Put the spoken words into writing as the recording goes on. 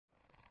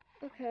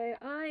Okay,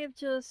 I've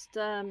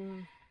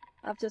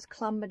just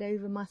clambered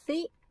over my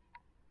seat.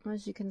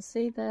 As you can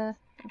see there,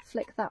 I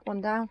flick that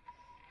one down.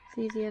 It's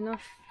easy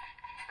enough.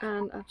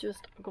 And I've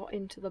just got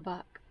into the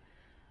back.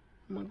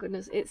 Oh my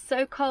goodness, it's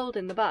so cold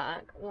in the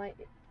back. Like,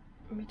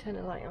 let me turn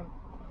the light on.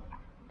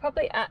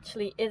 Probably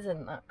actually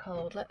isn't that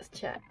cold. Let's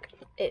check.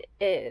 It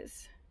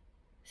is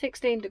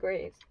 16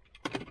 degrees.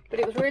 But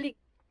it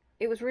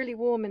was really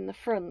warm in the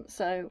front,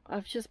 so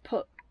I've just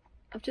put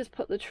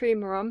the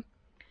trimmer on.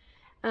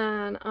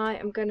 And I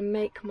am going to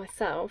make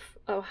myself,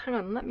 oh hang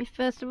on, let me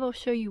first of all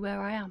show you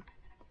where I am.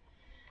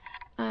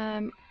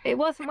 It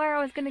wasn't where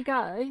I was going to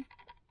go,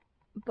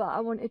 but I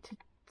wanted to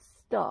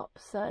stop,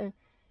 so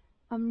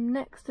I'm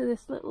next to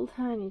this little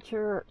tiny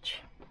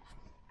church.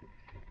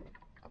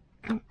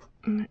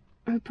 Open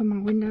my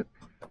window.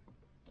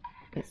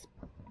 It's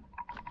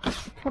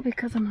probably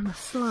because I'm on a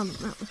slant.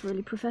 That was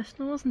really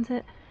professional, wasn't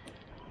it?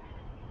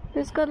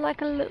 It's got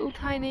like a little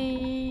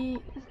tiny,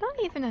 it's not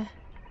even a,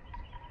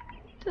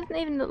 doesn't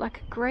even look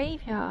like a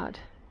graveyard.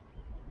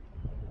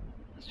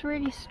 It's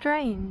really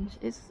strange.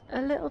 It's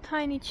a little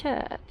tiny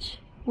church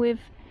with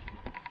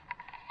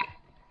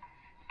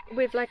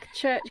like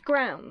church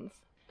grounds,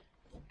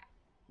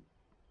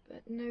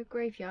 but no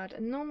graveyard.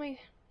 And normally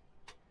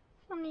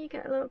you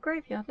get a little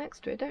graveyard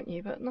next to it, don't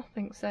you? But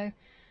nothing. So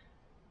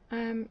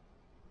I'm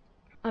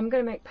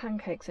gonna make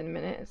pancakes in a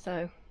minute,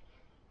 so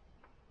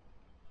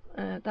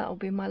that'll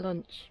be my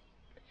lunch.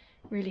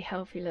 Really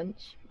healthy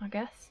lunch, I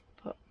guess.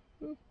 But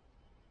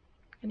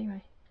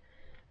anyway,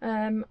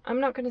 I'm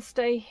not going to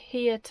stay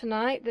here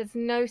tonight. There's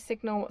no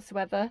signal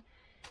whatsoever,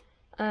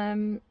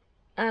 and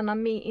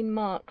I'm meeting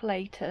Mark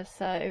later,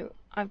 so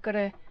I've got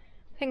to, I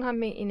think I'm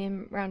meeting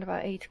him around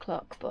about 8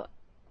 o'clock, but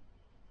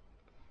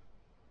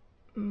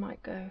I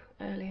might go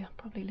earlier,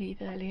 probably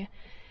leave earlier.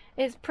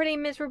 It's pretty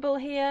miserable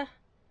here.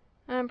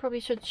 I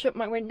probably should shut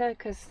my window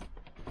because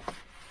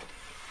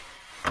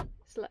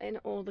it's letting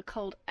all the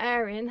cold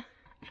air in,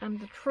 and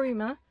the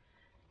trimmer.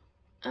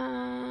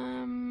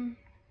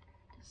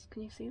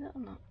 Can you see that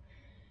or not?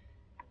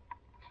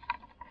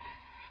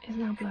 It's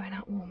now blowing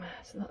out warmer,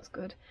 so that's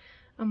good.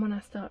 And when I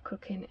start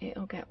cooking,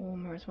 it'll get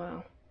warmer as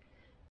well.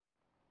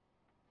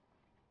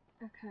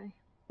 Okay.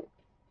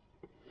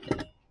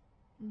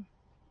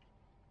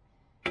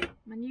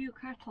 My new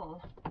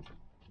kettle.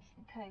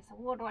 Okay, so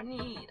what do I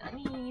need? I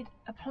need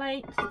a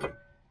plate.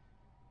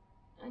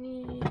 I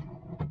need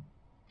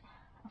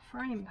a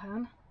frying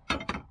pan. I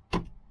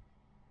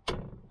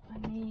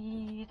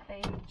need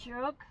a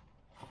jug.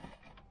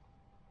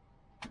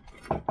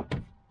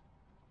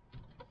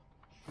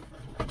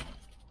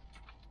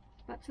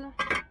 Spatula.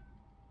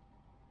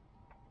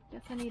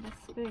 Guess I need a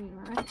spoon,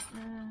 right?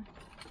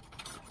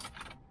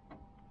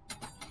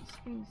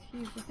 Spoon's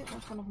huge. I think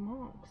that's one of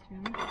Mark's, to be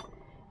honest.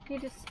 I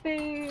need a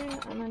spoon,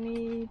 and I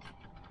need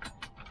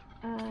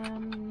a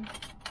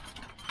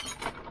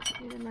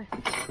knife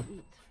to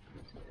eat.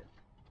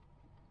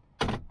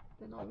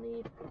 Then I'll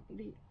need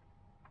the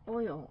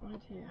oil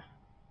right here.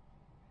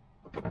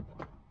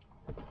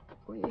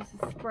 We'll use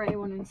the spray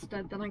one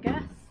instead then, I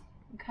guess.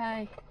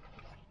 Okay.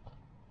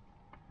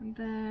 And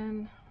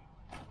then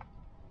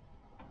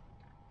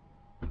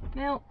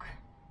milk,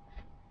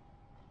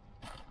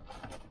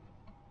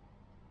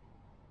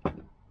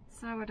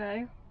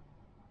 sourdough.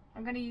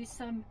 I'm going to use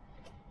some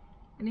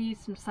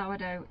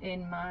sourdough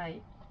in my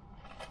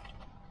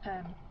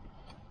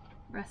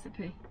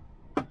recipe.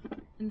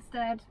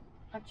 Instead,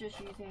 I'm just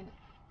using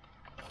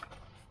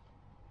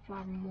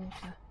flour and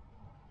water.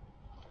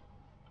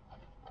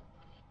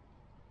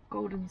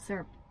 Golden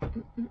syrup.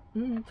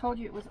 Told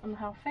you it was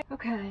unhealthy.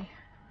 Okay.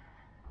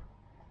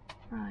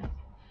 Right.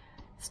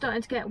 It's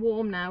starting to get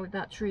warm now with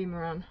that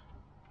trimmer on.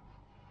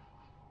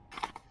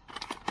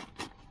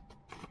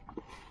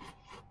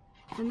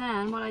 And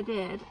then what I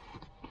did,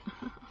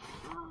 I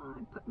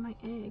put my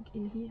egg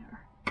in here.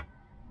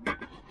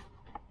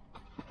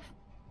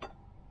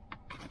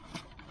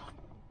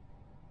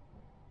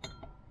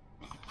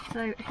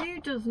 So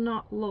who does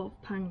not love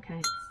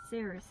pancakes?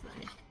 Seriously.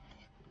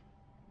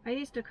 I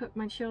used to cook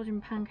my children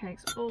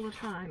pancakes all the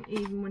time,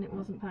 even when it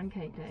wasn't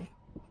pancake day.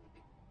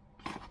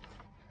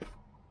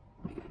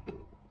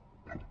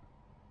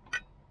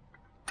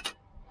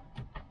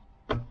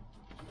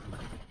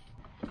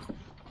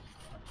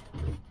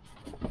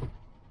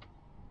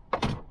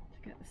 To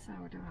get the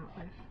sourdough out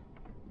with.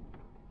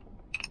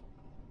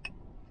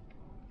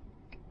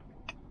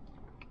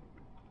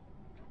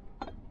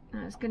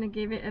 Now it's going to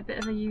give it a bit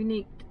of a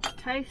unique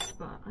taste,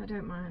 but I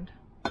don't mind.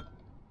 I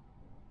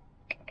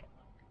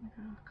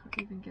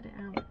can't even get it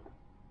out.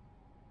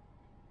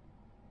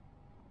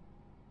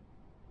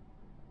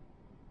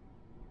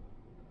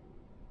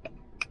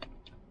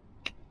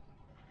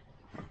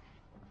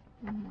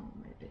 No,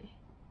 maybe.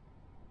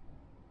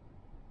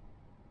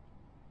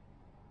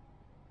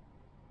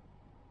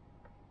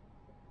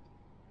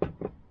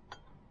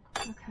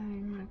 Okay,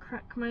 I'm going to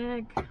crack my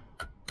egg.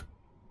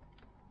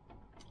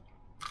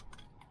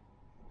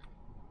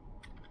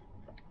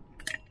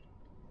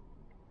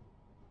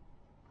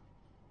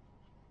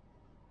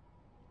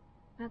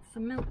 Add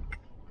some milk.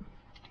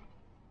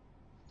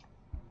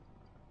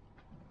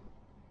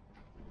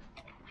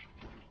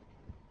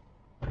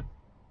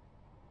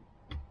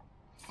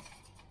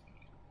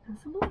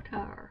 some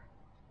water.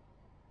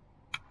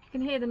 You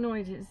can hear the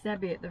noise, it's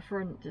Zebby at the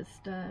front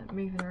just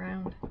moving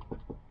around.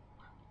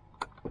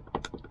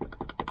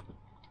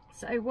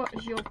 So what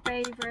is your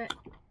favourite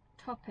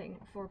topping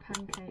for a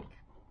pancake?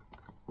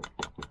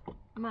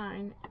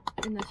 Mine,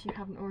 unless you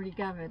haven't already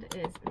gathered,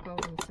 is a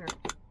golden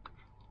syrup.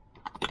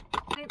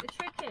 I think the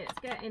trick is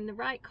getting the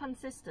right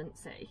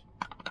consistency,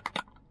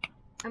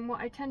 and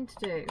what I tend to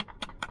do,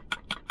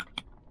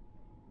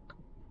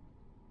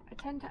 I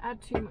tend to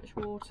add too much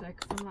water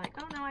because I'm like,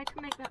 oh no, I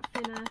can make that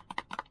thinner,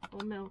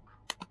 or milk,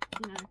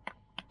 you know,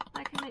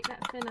 I can make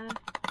that thinner,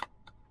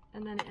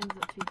 and then it ends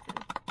up too thin.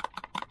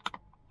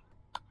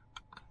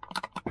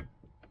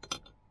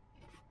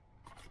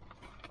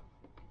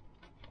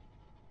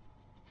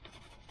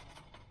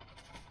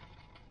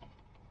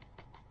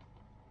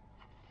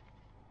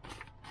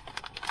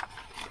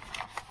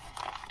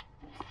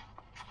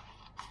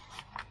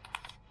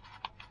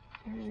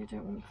 I really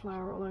don't want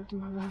flour all over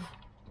my room.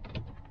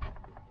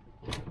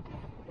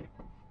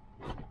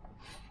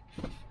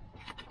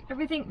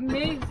 Everything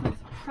moves when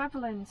it's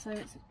travelling, so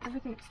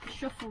everything's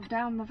shuffled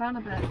down the van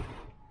a bit.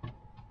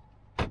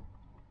 I'm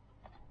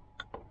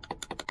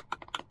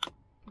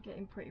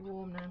getting pretty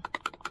warm now.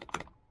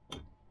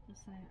 I'll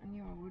say, I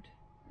knew I would.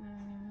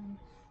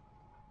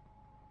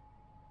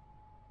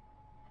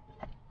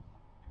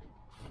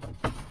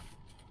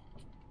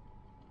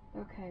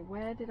 Okay,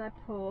 where did I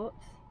put?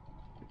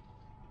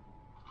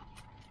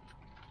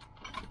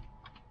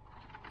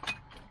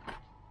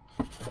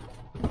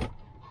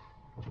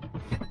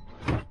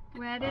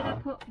 Where did I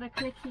put the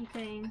clicky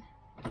thing?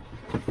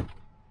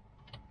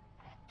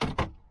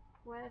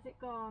 Where's it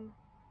gone?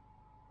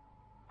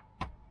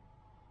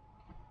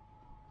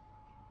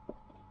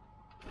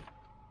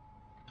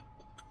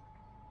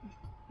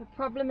 The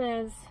problem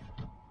is,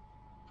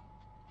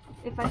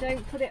 if I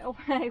don't put it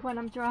away when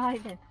I'm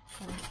driving,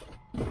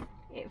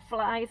 it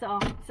flies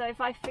off. So if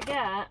I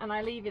forget and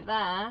I leave it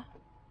there,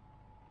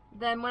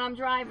 then when I'm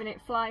driving it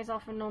flies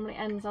off and normally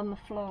ends on the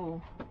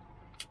floor.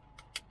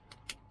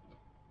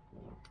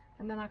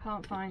 And then I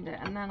can't find it,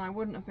 and then I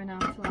wouldn't have been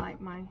able to light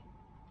I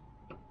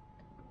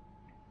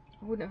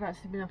wouldn't have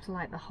actually been able to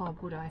light the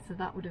hob, would I? So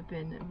that would have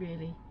been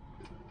really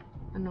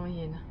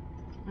annoying.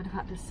 I'd have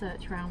had to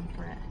search around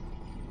for it.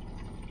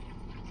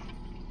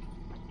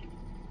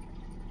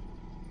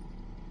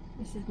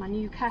 This is my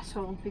new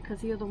kettle because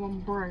the other one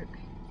broke.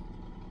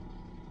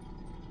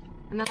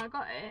 And then I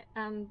got it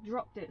and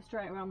dropped it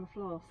straight around the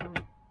floor, so I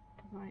was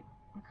like,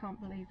 I can't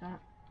believe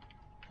that.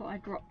 I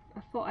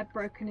thought I'd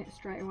broken it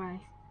straight away.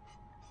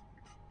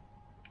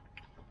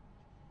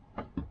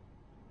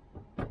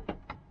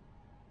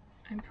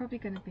 I'm probably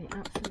going to be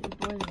absolutely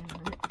boiling in a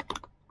minute.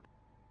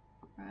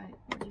 Right,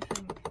 what do you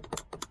think?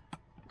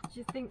 What do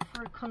you think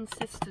for a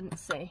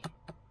consistency?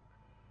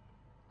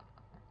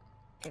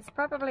 It's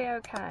probably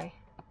okay.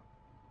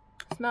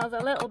 Smells a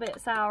little bit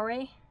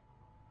soury.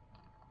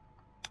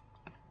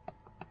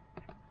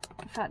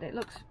 In fact, it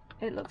looks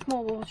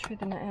more watery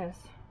than it is.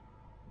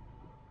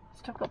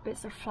 Still got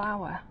bits of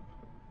flour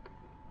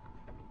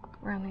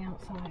around the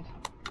outside.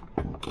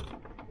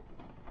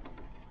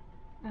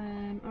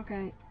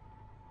 Okay.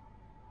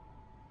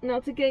 Now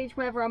to gauge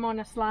whether I'm on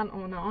a slant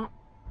or not,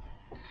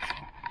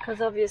 because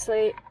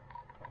obviously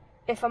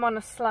if I'm on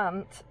a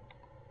slant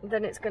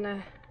then it's going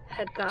to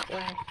head that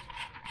way.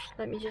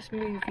 Let me just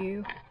move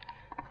you.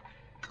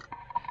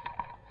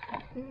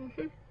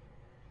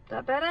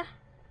 That better?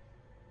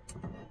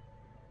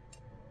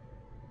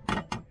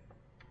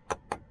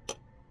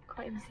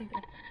 Can't even see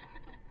the...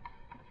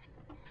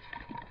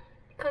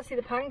 Can't see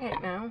the pancake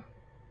now.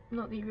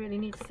 Not that you really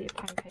need to see a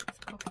pancake that's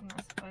cooking,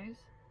 I suppose.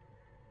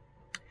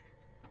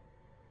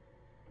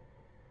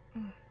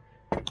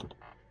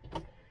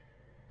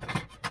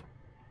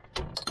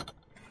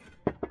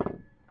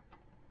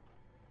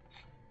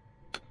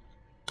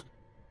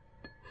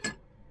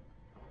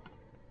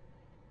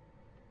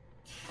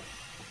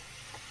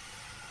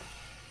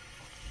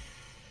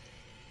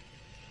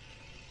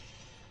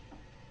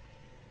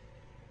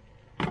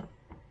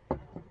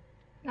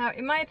 Now,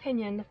 in my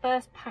opinion, the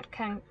first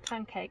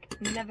pancake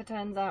never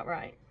turns out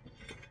right.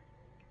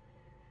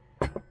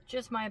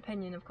 Just my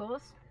opinion, of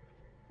course.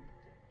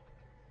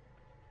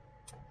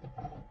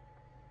 I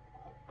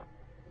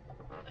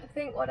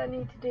think what I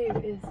need to do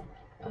is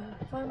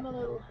find my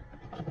little...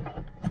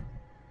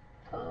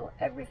 Oh,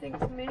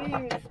 everything's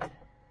moved.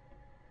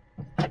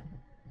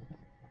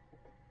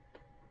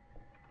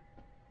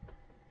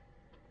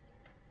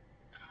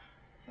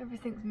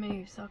 Everything's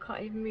moved, so I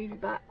can't even move it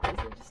backwards.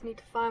 I just need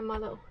to find my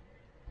little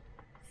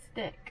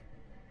stick.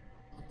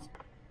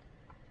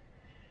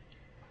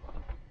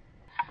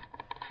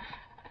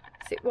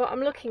 See, what I'm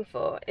looking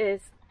for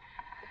is,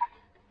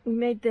 we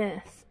made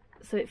this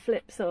so it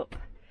flips up,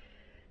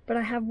 but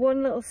I have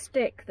one little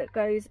stick that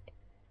goes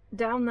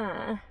down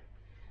there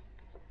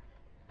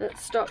that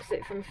stops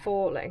it from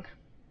falling,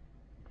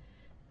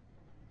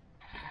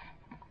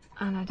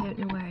 and I don't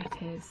know where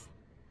it is,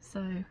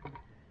 so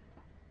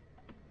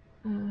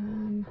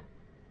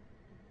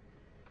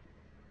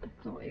I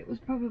thought it was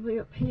probably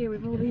up here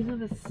with all these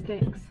other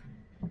sticks.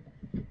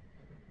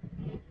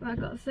 I've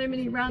got so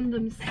many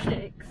random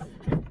sticks.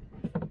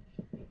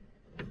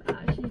 I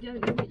actually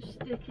don't know which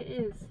stick it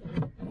is.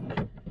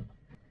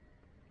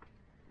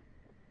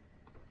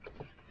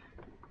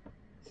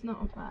 It's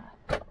not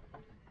bad.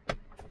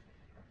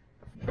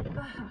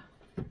 Ah,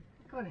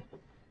 got it.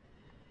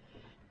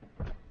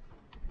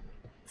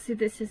 See,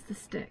 this is the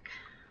stick.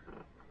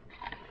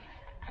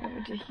 I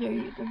want to show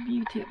you the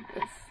beauty of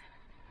this.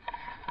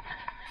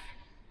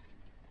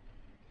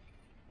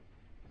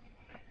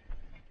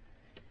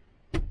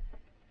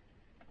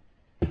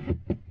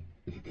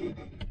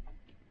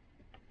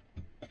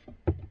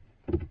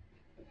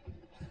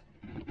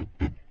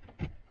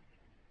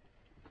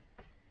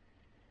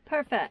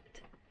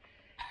 Perfect.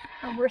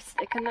 And we're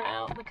sticking that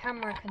out. The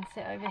camera can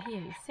sit over here,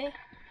 you see?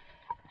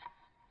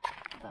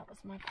 That was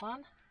my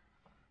plan.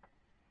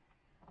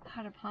 I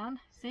had a plan,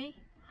 see?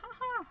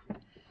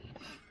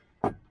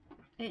 Haha!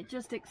 It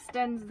just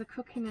extends the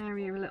cooking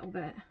area a little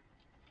bit.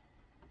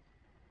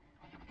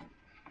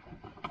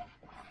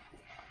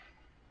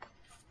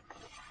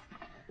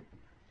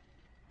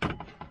 I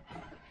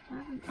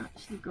haven't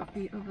actually got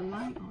the other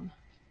light on.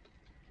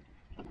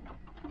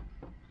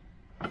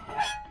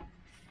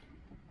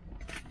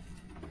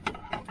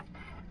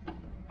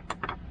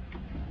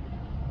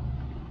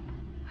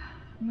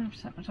 I'm going to have to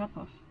set my top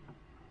off.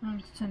 I'm going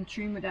to have to turn the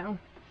trimmer down.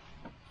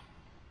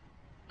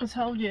 I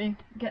told you,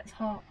 it gets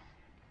hot.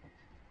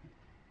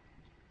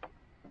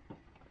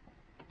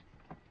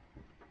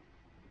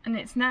 And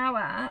it's now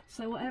at,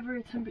 so whatever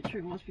the temperature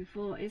it was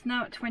before, it's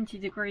now at 20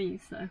 degrees,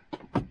 so.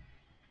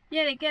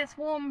 Yeah, it gets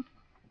warm.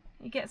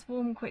 It gets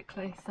warm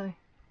quickly, so.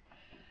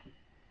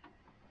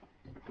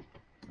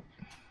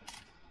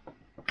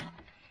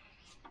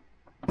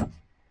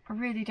 I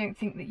really don't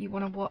think that you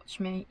want to watch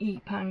me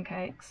eat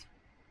pancakes.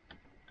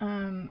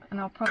 And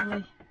I'll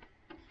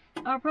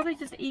probably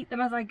just eat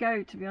them as I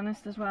go, to be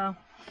honest, as well.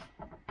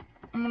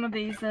 I'm one of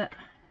these that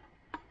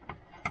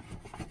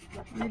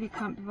really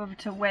can't be bothered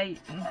to wait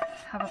and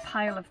have a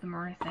pile of them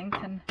or anything,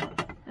 and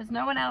there's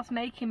no one else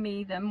making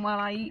me them while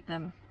I eat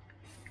them.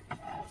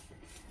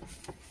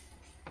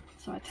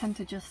 So I tend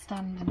to just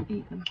stand and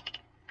eat them.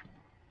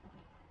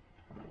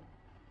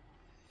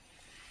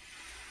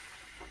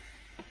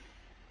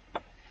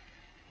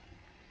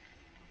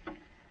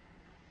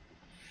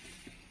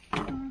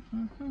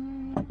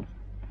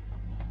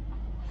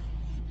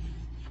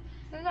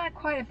 There's like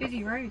quite a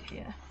busy road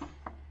here,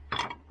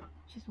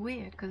 which is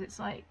weird because it's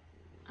like,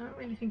 I don't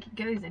really think it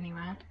goes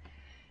anywhere.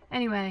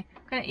 Anyway,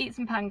 I'm going to eat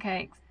some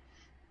pancakes.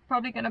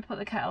 Probably going to put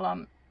the kettle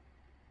on.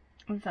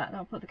 In fact,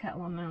 I'll put the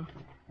kettle on now.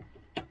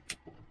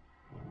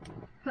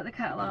 Put the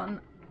kettle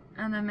on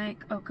and then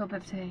make a cup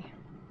of tea.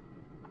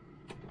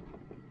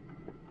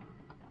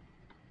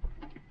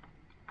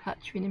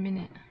 Catch you in a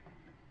minute.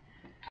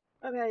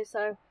 Okay,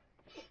 so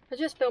I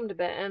just filmed a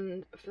bit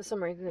and for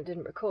some reason it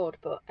didn't record,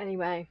 but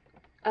anyway,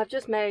 I've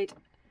just made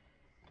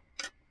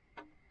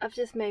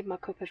my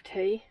cup of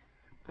tea.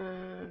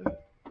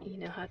 You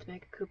know how to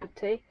make a cup of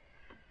tea,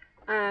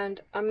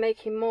 and I'm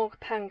making more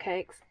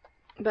pancakes,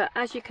 but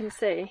as you can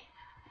see,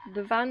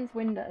 the van's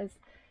windows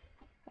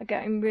are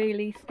getting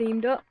really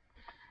steamed up.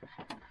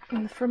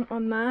 In the front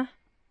one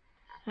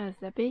there's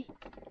Zebby.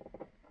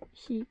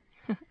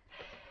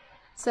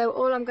 So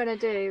all I'm going to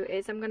do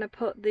is I'm going to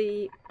put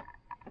the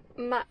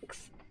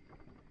max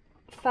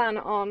fan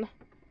on,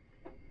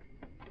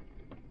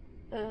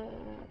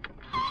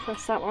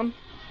 press that one,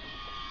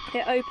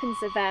 it opens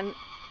the vent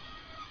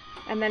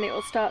and then it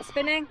will start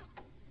spinning,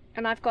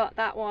 and I've got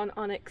that one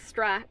on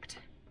extract,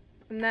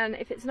 and then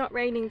if it's not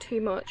raining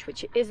too much,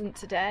 which it isn't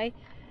today,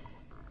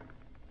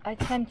 I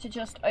tend to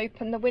just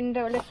open the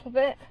window a little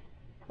bit,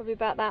 probably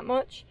about that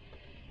much,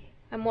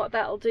 and what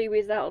that'll do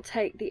is that'll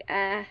take the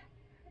air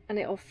and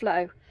it'll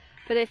flow.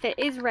 But if it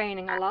is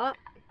raining a lot,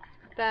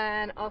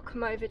 then I'll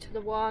come over to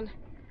the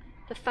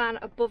fan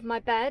above my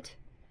bed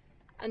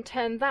and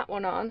turn that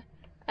one on,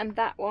 and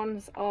that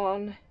one's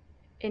on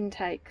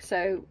intake,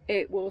 so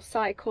it will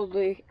cycle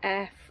the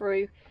air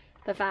through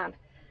the van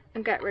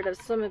and get rid of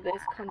some of this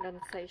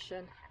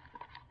condensation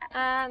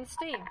and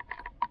steam.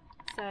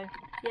 So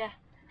yeah,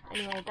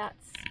 anyway,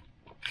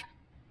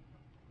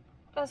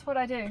 that's what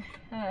I do.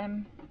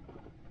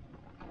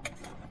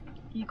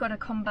 You've got to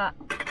combat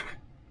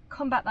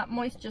that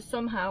moisture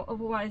somehow,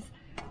 otherwise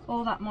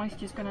all that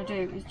moisture is going to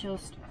do is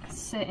just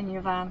sit in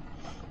your van,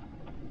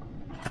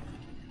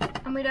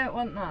 and we don't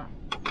want that.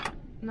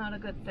 Not a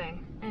good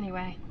thing.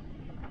 Anyway,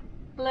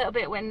 a little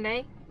bit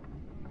windy.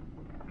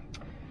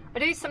 I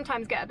do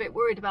sometimes get a bit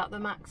worried about the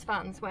max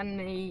fans when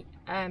the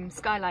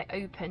skylight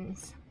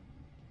opens,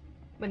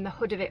 when the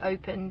hood of it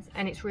opens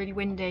and it's really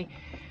windy,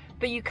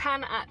 but you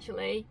can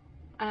actually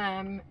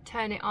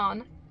turn it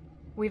on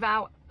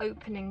without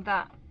opening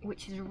that,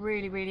 which is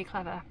really, really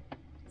clever.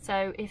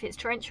 So if it's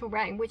torrential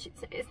rain, which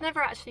it's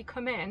never actually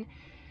come in,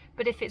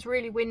 but if it's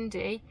really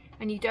windy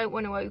and you don't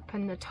want to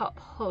open the top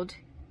hood,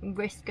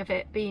 risk of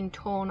it being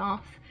torn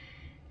off,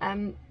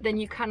 then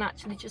you can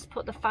actually just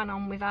put the fan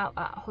on without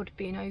that hood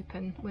being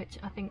open, which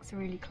I think is a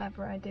really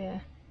clever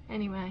idea.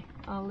 Anyway,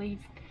 I'll leave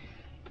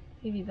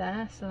TV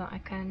there so that I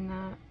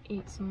can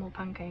eat some more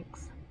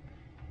pancakes.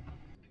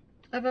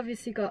 I've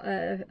obviously got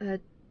a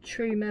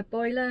Truma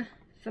boiler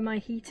for my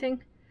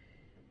heating,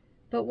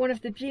 but one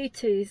of the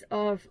beauties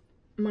of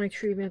my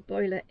Truma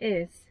boiler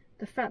is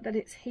the fact that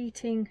it's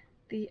heating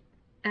the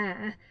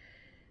air,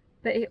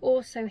 but it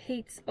also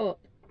heats up,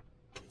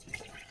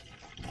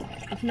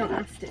 I've not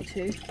asked it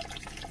to,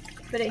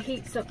 but it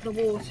heats up the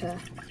water.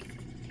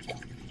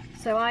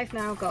 So I've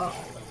now got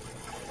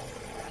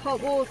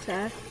hot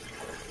water,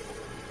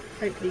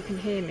 hopefully you can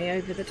hear me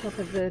over the top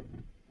of the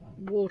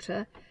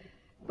water,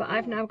 but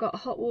I've now got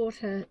hot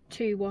water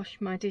to wash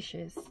my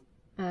dishes,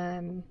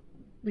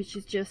 which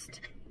is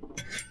just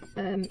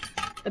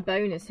a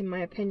bonus in my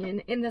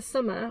opinion. In the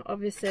summer,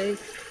 obviously,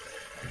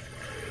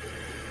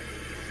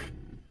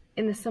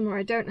 in the summer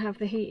I don't have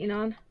the heating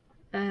on,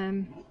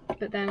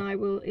 but then I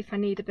will, if I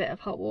need a bit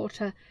of hot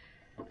water,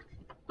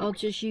 I'll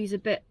just use a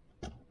bit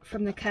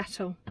from the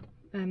kettle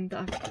that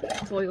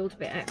I've boiled a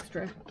bit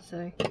extra.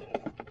 So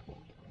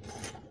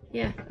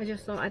yeah, I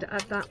just thought I'd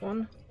add that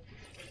one.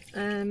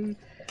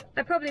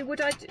 I probably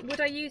would I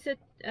use it,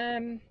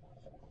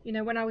 you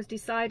know, when I was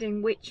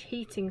deciding which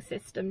heating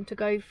system to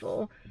go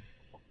for,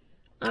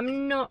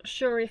 I'm not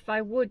sure if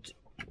I would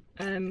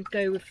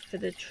go for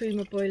the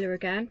Truma boiler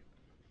again.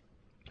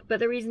 But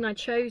the reason I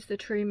chose the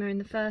Truma in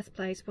the first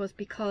place was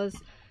because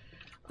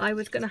I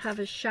was going to have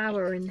a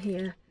shower in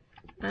here,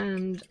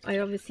 and I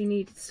obviously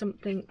needed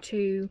something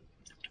to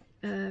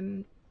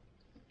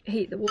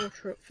heat the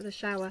water up for the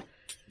shower.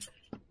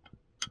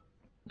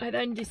 I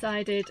then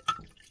decided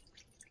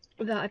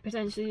that I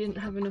potentially didn't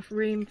have enough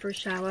room for a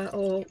shower,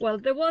 or well,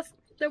 there was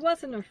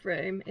enough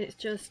room, it's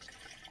just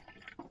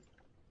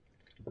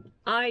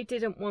I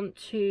didn't want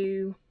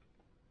to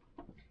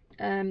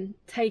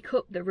take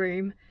up the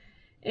room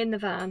in the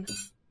van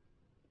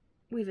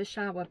with a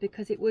shower,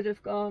 because it would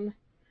have gone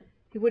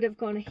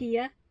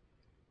here,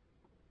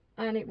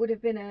 and it would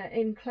have been an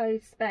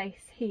enclosed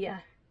space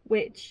here,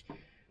 which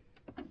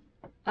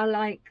I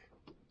like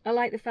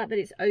the fact that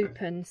it's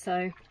open.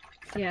 So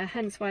yeah,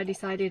 hence why I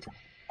decided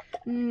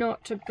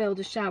not to build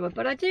a shower.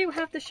 But I do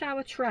have the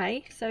shower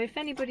tray, so if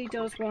anybody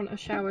does want a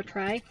shower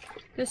tray,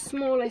 the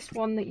smallest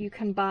one that you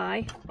can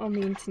buy on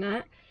the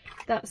internet,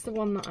 that's the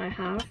one that I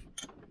have.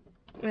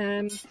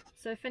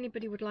 So if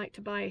anybody would like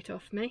to buy it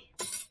off me,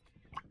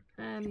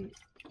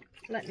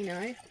 let me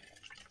know.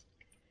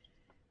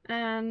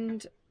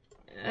 And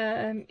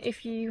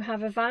if you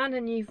have a van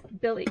and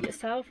you've built it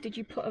yourself, did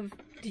you put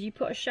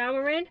a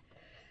shower in,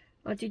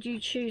 or did you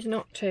choose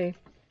not to?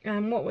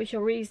 And what was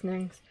your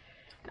reasonings?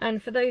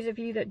 And for those of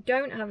you that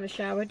don't have a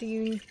shower, do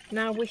you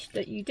now wish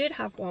that you did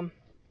have one?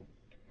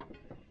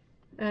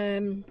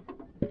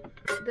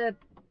 The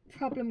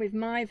problem with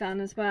my van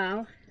as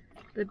well,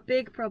 the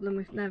big problem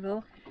with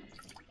Neville,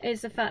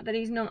 is the fact that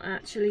he's not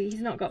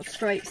got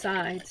straight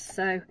sides.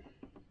 So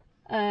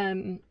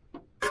I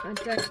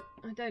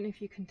don't know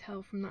if you can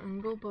tell from that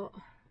angle, but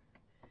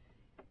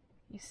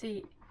you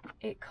see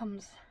it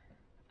comes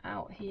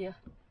out here.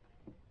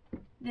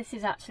 This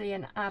is actually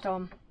an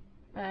add-on.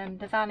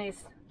 The van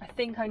is, I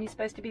think, only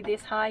supposed to be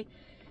this high,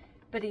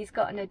 but he's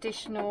got an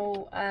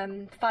additional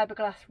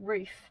fiberglass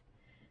roof.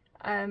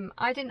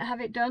 I didn't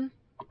have it done,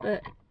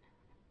 but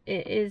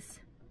it is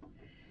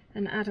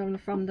an add-on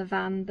from the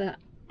van that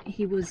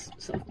he was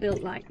sort of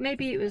built like.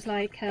 Maybe it was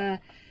like I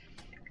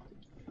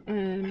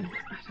don't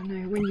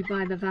know, when you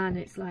buy the van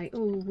it's like,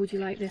 oh, would you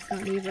like this, that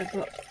and the other.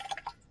 But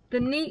the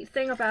neat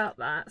thing about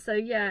that, so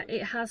yeah,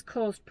 it has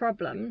caused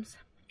problems,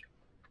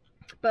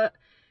 but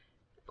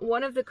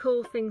one of the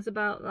cool things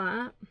about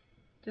that,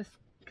 just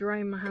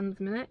drying my hands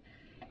a minute,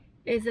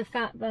 is the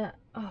fact that,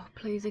 oh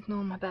please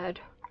ignore my bed,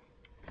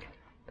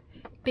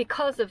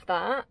 because of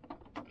that,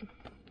 I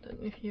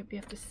don't know if you'll be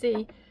able to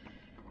see,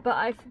 but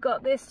I've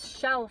got this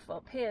shelf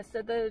up here,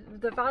 so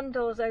the van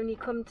doors only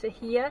come to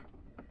here,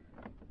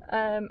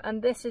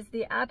 and this is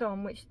the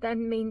add-on, which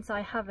then means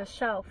I have a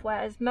shelf,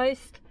 whereas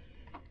most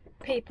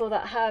people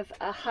that have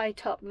a high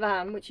top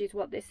van, which is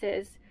what this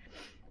is,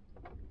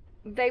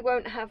 they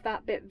won't have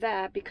that bit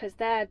there, because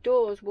their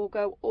doors will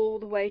go all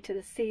the way to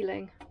the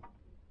ceiling.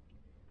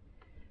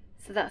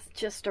 So that's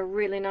just a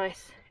really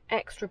nice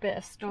extra bit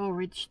of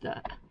storage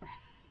that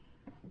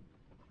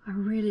I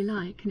really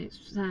like, and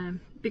it's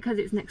because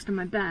it's next to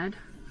my bed,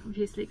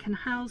 obviously it can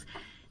house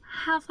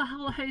a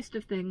whole host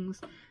of things.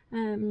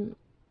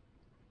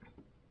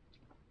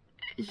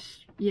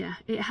 Yeah,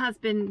 it has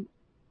been,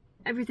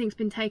 everything's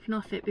been taken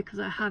off it because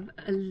I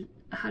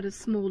had a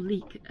small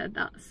leak at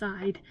that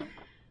side,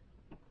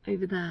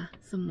 over there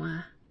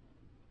somewhere,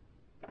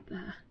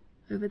 there,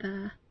 over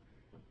there,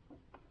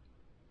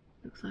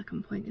 looks like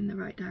I'm pointing in the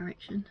right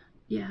direction,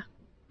 yeah.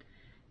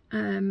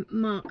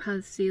 Mark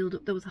has sealed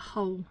up, there was a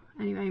hole,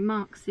 anyway,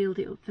 Mark sealed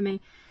it up for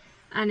me,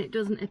 and it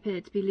doesn't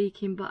appear to be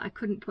leaking, but I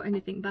couldn't put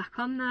anything back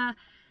on there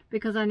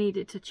because I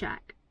needed to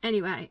check.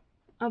 Anyway,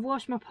 I've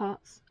washed my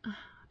pots,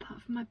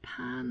 apart from my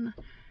pan.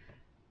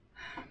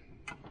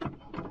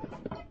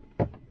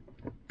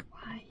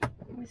 Why? I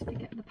always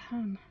forget the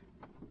pan.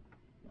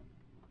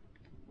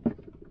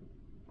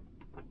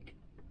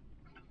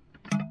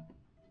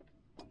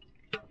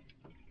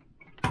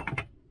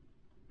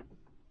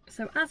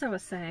 So as I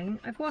was saying,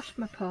 I've washed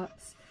my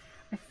pots.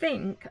 I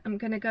think I'm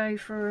going to go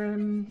for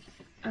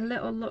a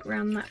little look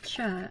around that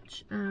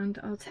church, and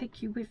I'll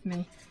take you with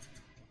me.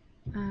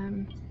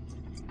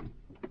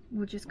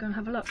 We'll just go and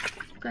have a look.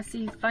 Go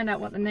see, find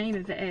out what the name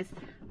of it is.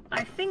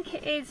 I think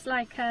it is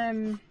like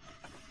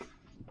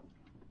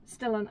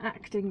still an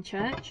acting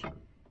church,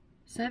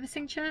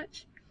 servicing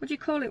church. What do you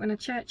call it when a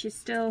church is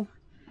still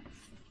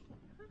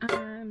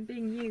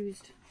being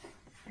used?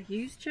 A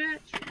used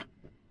church?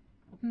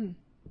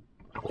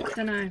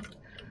 Don't know.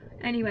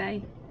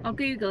 Anyway, I'll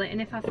Google it,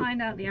 and if I find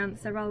out the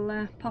answer,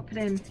 I'll pop it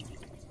in.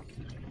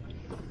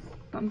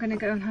 But I'm going to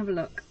go and have a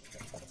look.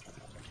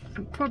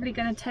 I'm probably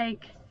going to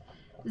take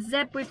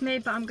Zeb with me,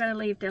 but I'm going to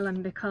leave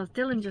Dylan because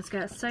Dylan just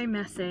gets so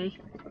messy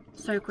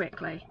so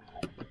quickly,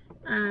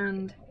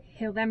 and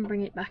he'll then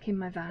bring it back in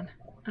my van,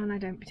 and I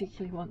don't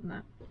particularly want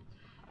that.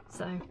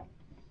 So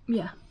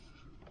yeah,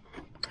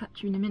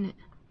 catch you in a minute.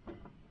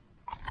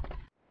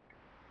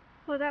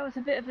 Well, that was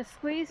a bit of a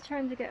squeeze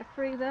trying to get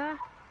through there.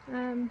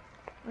 I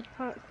was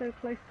parked so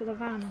close to the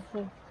van,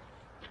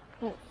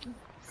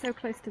 so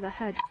close to the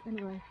hedge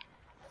anyway.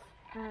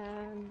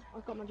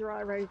 I've got my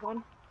dry robe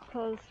on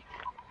because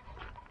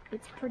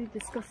it's pretty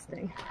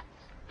disgusting.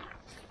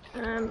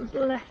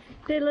 Left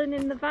Dylan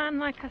in the van,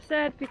 like I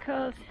said,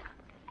 because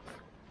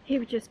he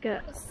would just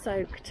get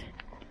soaked.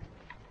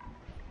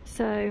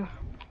 So,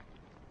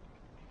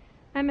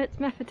 Emmett's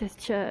Methodist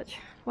Church,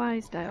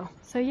 Wisedale.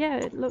 So yeah,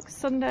 it looks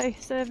Sunday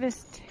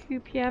service, 2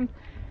 PM.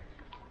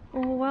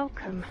 All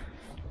welcome.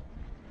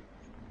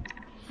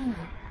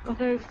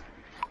 Although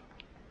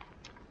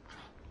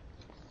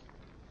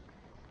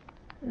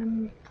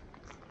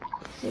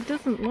it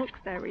doesn't look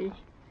very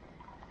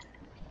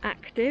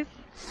active.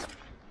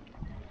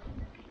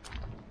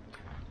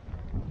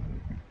 Go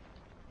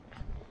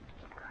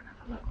and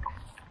have a look.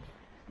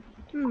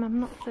 I'm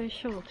not so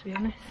sure, to be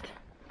honest.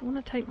 I want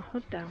to take my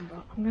hood down,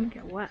 but I'm going to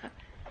get wet.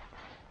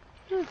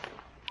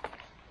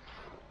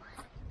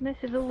 This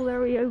is all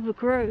very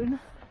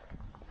overgrown.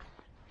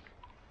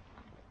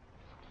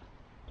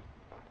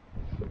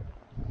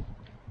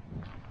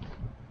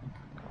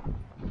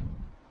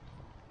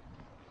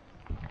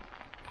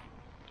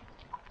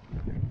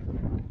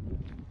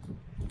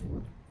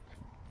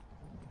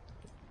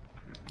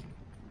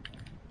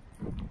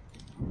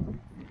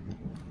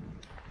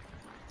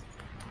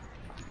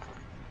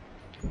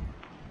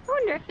 I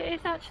wonder if it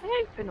is actually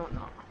open or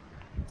not.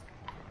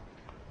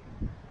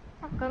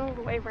 I've gone all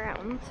the way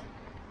round.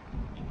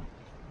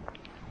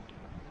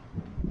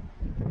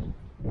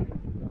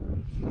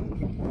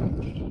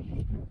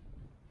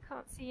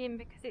 Can't see in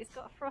because it's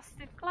got a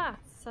frosted glass,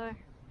 so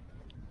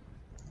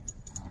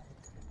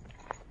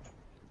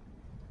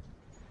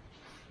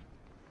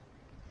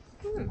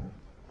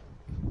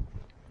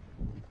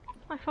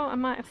I thought I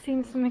might have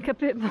seen something a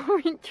bit more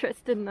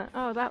interesting there.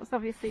 Oh, that was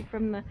obviously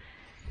from the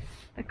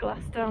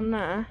glass down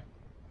there.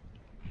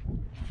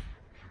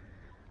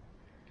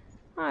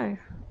 Oh,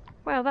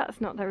 well, that's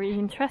not very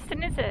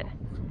interesting, is it?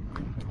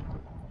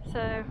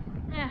 So,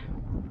 yeah.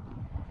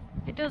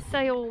 It does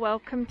say all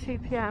welcome 2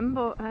 PM,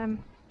 but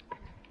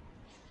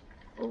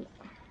oh,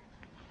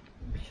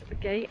 shut the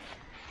gate.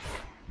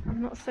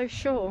 I'm not so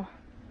sure.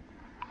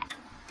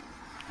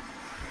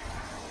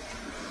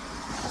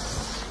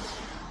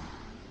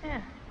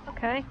 Yeah,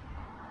 okay.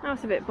 That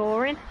was a bit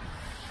boring.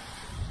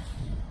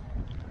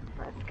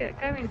 Let's get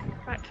going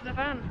back to the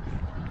van.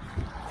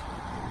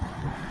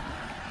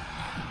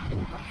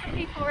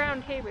 People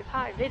around here with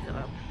high vis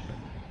up.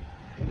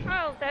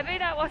 Oh, Debbie,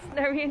 that wasn't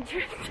very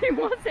interesting,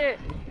 was it?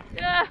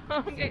 Yeah,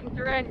 I'm getting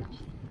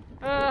drenched.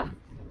 I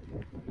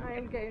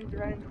am getting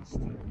drenched.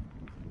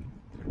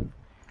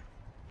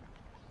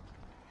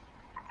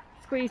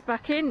 Squeeze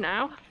back in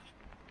now.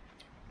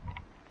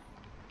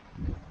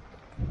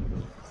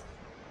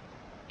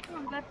 Come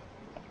on, Deb.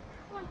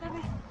 Come on,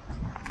 Debbie.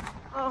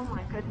 Oh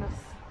my goodness.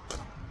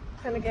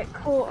 I'm gonna get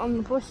caught on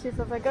the bushes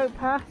as I go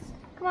past.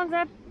 Come on,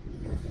 Zeb.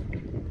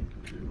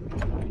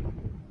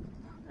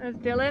 There's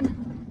Dylan.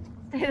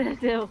 Stay there,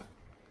 Dill.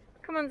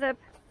 Come on, Zeb.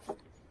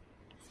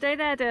 Stay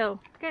there, Dill.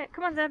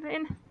 Come on, Zeb,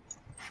 in.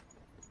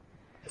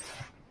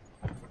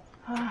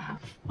 Oh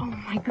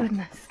my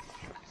goodness.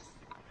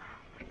 Oh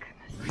my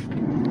goodness.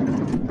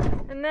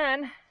 And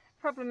then,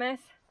 problem is,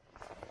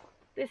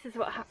 this is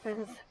what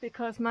happens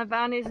because my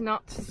van is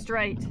not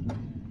straight.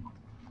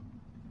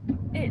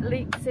 It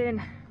leaks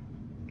in.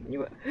 When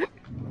you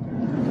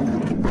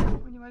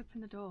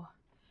open the door.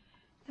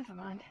 Never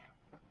mind.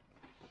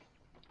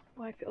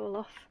 Wipe it all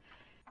off.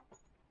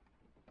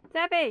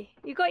 Debbie,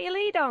 you got your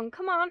lead on,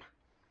 come on.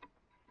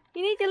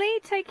 You need your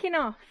lead taking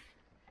off.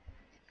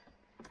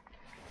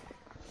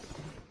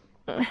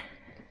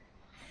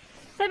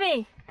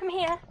 Debbie, come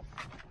here.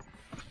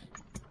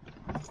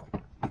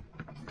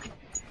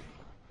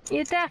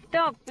 You're a daft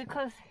dog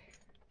because...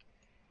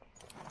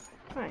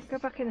 Right, go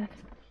back in there.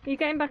 Are you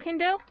getting back in,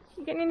 Dill?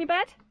 You getting in your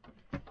bed?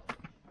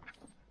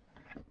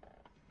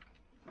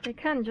 They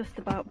can just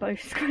about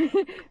both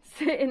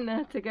sit in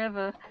there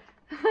together.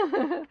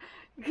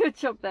 Good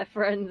job they're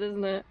friends,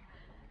 isn't it?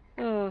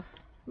 Oh,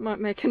 Might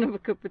make another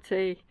cup of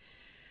tea.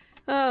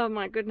 Oh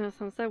my goodness,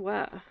 I'm so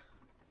wet.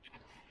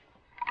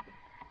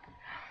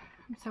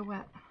 I'm so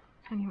wet.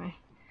 Anyway,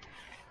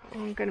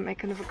 I'm going to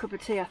make another cup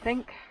of tea, I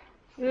think.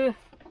 Ugh.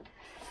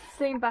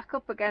 Steam back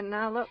up again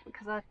now, look,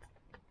 because I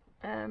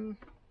turned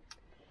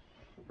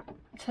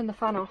the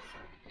fan off.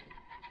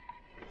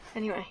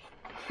 Anyway,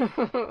 make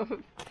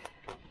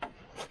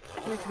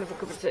another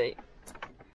cup of tea.